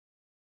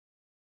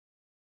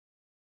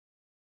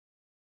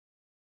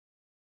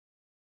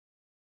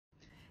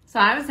So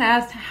I was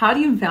asked, how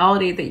do you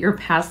validate that your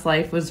past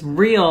life was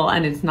real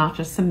and it's not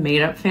just some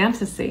made up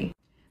fantasy?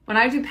 When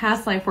I do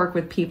past life work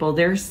with people,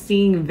 they're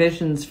seeing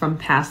visions from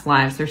past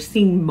lives. They're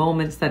seeing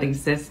moments that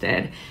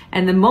existed.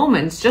 And the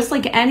moments, just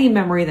like any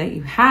memory that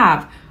you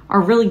have, are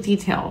really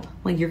detailed.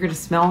 Like you're going to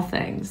smell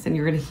things and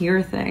you're going to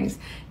hear things.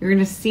 You're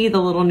going to see the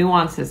little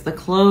nuances, the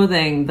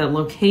clothing, the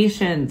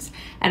locations.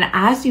 And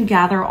as you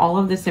gather all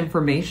of this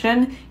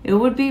information, it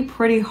would be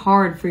pretty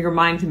hard for your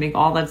mind to make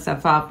all that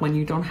stuff up when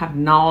you don't have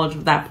knowledge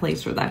of that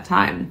place or that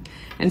time.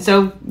 And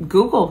so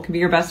Google can be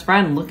your best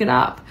friend. Look it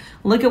up.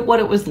 Look at what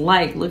it was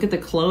like. Look at the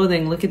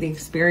clothing. Look at the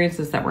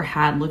experiences that were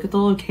had. Look at the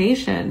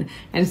location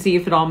and see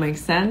if it all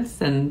makes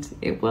sense, and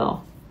it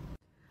will.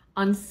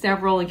 On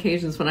several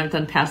occasions when I've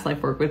done past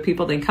life work with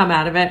people, they come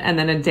out of it and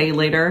then a day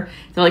later,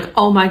 they're like,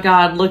 oh my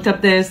God, looked up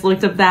this,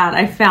 looked up that.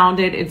 I found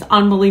it. It's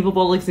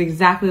unbelievable. It looks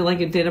exactly like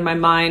it did in my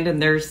mind. And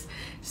there's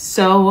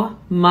so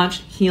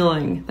much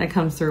healing that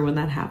comes through when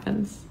that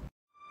happens.